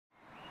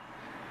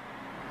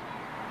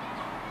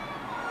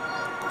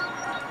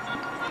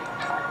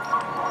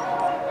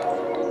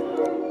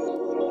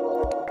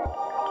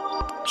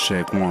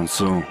Check 1,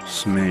 2,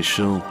 it's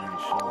Mishoo.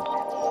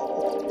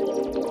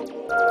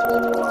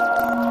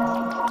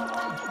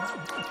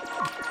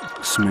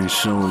 It's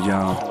Mishoo,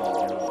 y'all.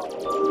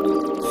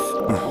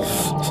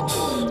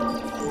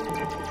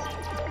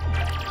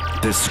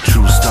 This a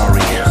true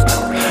story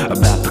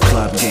about the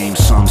club game.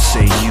 Some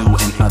say you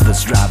and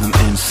others drive them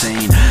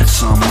insane.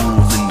 Some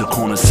move in the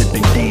corner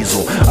sipping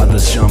diesel,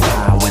 others jump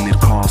high when it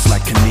coughs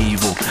like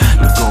Knievel.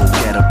 The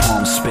go-getter,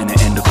 palm spinner,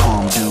 and the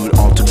calm dude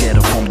all together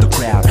form the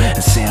crowd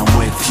and say I'm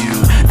with you.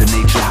 The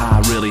nature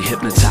high really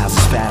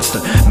hypnotizes faster,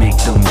 make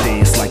them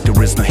dance like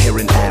there is no here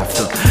and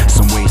after.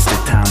 Some wasted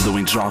time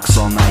doing drugs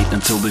all night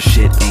until the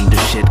shit ain't the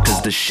shit,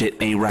 cause the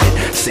shit ain't right.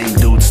 Same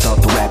dude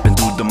start to rap and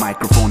do the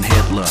microphone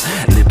Hitler.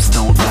 Lips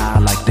don't lie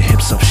like the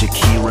hips of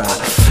Shakira.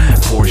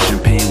 Pour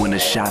champagne when the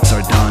shots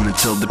are done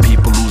until the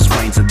people lose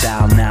brains and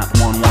dial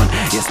 911.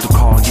 Yes, the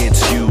call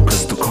gets you,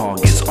 cause the call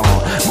gets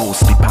all.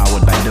 Mostly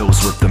powered by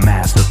those with the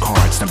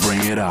MasterCards. Now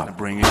bring it up,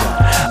 bring it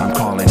up. I'm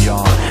calling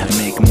y'all,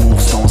 make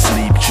moves, don't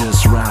sleep,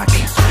 just rock.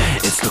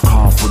 It's the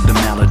call for the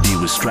melody,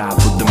 we strive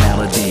for the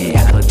melody.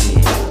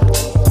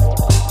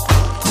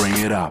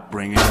 Bring it up,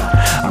 bring it up.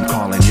 I'm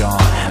calling y'all,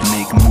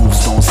 make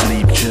moves, don't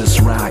sleep, just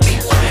rock.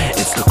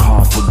 It's the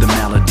call for the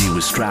melody,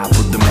 we strive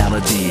for the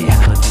melody.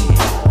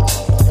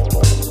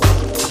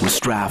 We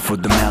strive for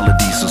the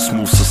melody, so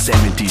smooth, so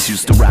 70s.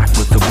 Used to rock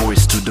with the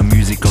voice to the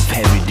music of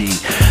Heavy D.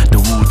 The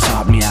Wu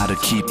taught me how to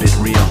keep it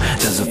real.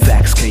 There's a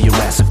fax,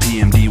 KOS, a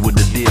PMD with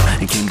the deal.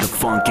 And came the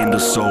funk and the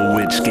soul,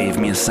 which gave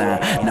me a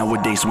sign.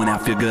 Nowadays when I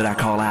feel good, I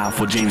call out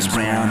for James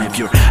Brown. If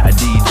you're a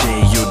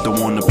DJ, you're the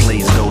one that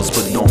plays those.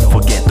 But don't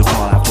forget to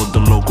call out for the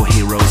local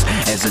heroes.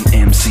 As an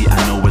MC,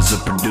 I know as a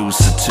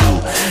producer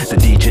too, the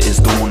DJ is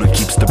the one who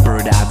keeps the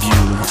bird eye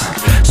view.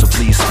 So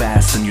please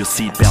fasten your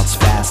seatbelts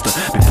faster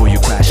before you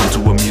crash into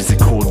a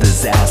musical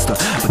disaster.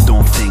 But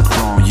don't think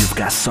wrong, you've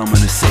got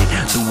something to say.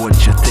 Do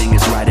what your thing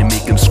is right and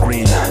make them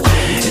scream.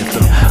 If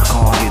the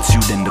call gets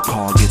you, then the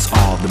call gets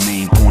all. The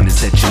main point is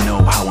that you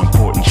know how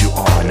important you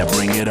are. Now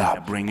bring it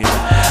up, bring it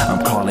up.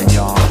 I'm calling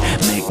y'all,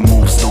 make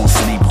moves, don't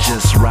sleep,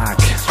 just rock.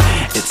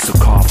 It's the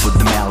call for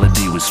the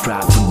melody, we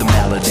strive for the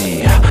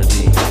melody.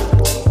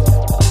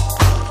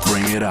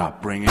 Bring it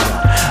up, bring it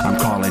up. I'm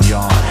calling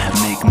y'all,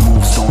 make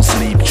moves, don't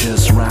sleep,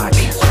 just rock.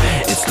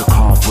 It's the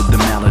call for the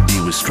melody,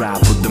 we strive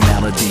for the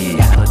melody.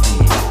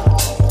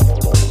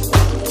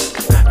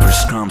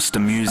 First comes the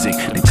music,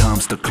 then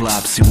comes the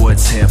club. See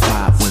what's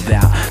hip-hop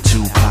without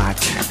Tupac,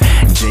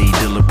 J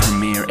Dilla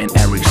Premier and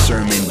Eric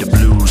Sermon. The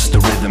blues, the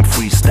rhythm,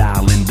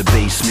 freestyle in the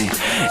basement.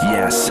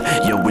 Yes,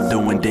 yo, we're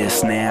doing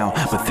this now,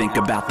 but think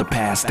about the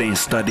past and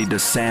study the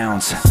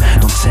sounds.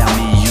 Don't tell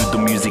me you do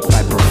music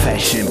by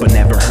profession, but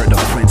never heard of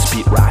Prince,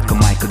 Pete Rock or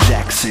Michael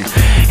Jackson.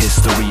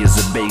 History is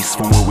a base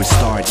from where we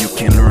start. You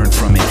can learn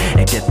from it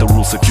and get the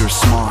rules if you're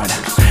smart.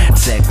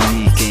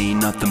 Technique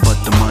ain't nothing but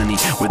the money.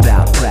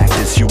 Without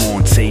practice, you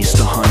won't taste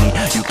the honey.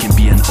 You can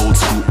be an old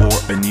school or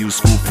a new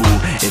school fool.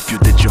 If you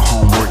did your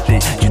homework,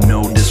 then you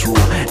know this rule,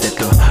 that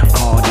the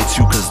call gets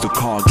you, cause the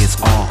call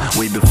gets all.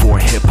 Way before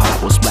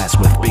hip-hop was blessed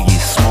with Biggie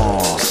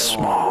Smalls.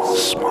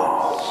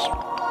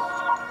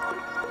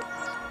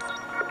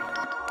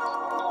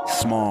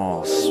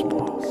 Smalls.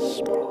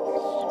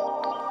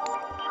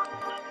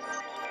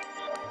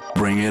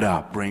 Bring it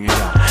up, bring it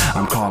up.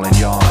 I'm calling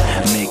y'all,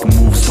 make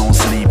moves, don't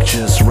sleep,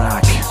 just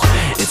rock.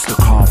 It's the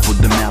call for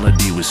the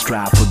melody, we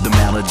strive for the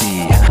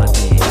melody.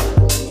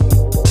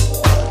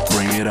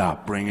 Bring it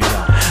up, bring it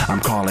up. I'm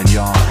calling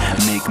y'all,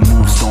 make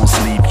moves, don't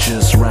sleep,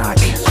 just rock.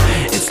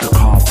 It's the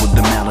call for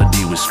the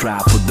melody, we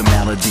strive for the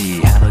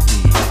melody.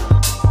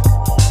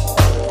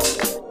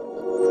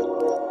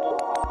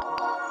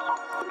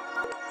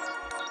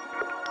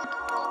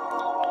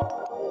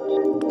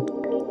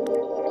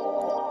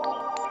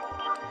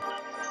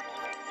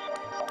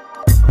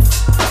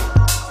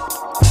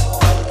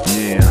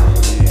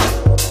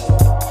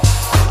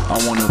 I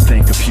wanna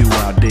thank a few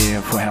out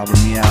there for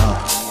helping me out,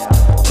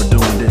 for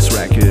doing this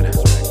record.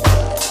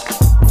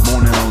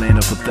 Born in a land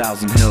of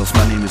 1,000 hills,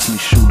 my name is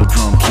Mishoo The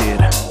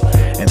Drumkit.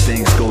 And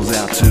thanks goes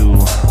out to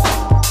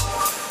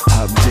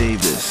Hub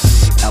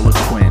Davis,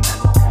 Elaquent,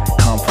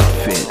 Comfort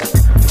Fit,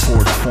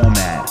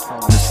 Portformat,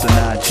 Mr.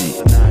 Nnaji,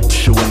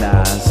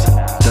 Shuanise,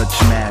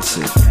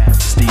 Dutchmassive,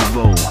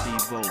 Stevo,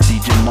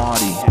 DJ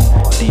Mawdee,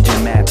 DJ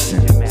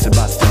Madsen,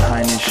 Sebastian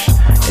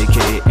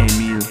aka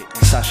Emil,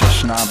 Sascha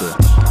Schnabe,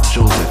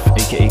 Joseph,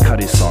 aka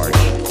Kadisark,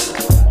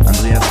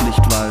 Andreas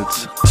Lichtwald,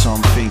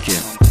 Tom Finke,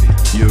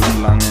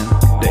 Jürgen Lange,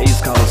 the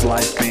East Coast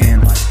Live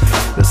Band,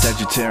 the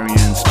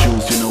Sagittarians,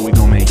 Jules, you know we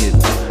gon' make it,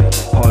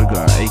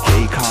 Holger,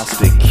 aka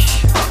Caustic,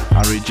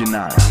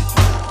 Original,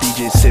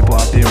 DJ Stevo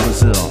out there in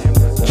Brazil,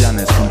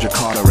 Janice from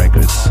Jakarta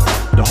Records,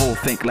 the whole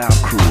Think Loud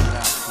crew,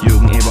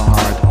 Jürgen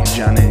Eberhard,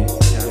 Johnny,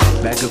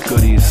 Bag of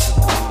Goodies,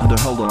 the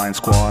Holderline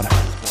Squad,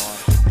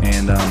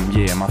 and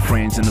yeah, my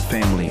friends and the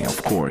family,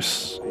 of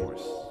course.